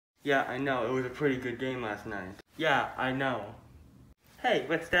Yeah, I know. It was a pretty good game last night. Yeah, I know. Hey,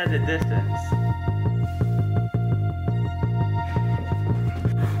 let's stand at distance.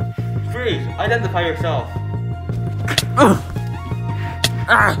 Freeze! Identify yourself. Oh,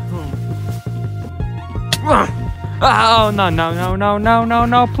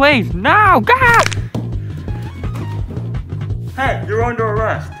 no, please, no, God! Hey, you're under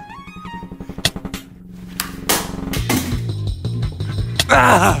arrest.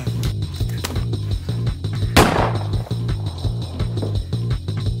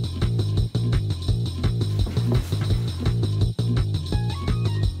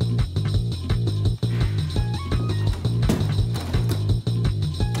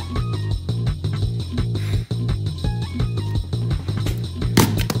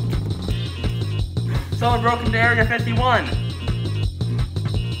 Someone broke into Area 51.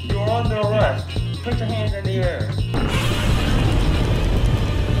 You are under arrest. Put your hands in the air.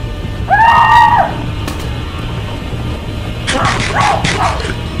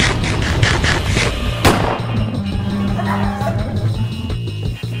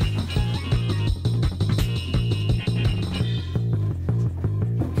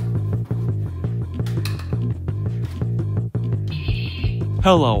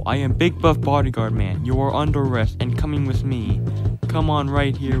 Hello, I am Big Buff Bodyguard Man. You are under arrest and coming with me. Come on,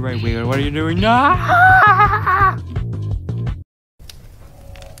 right here, right here. What are you doing? No!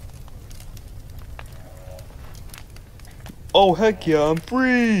 Oh, heck yeah, I'm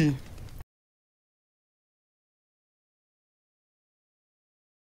free!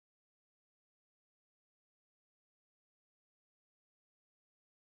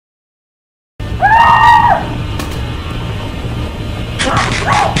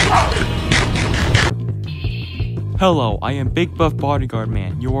 Hello, I am Big Buff Bodyguard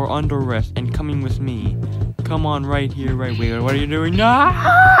Man. You are under arrest and coming with me. Come on, right here, right here. What are you doing? No!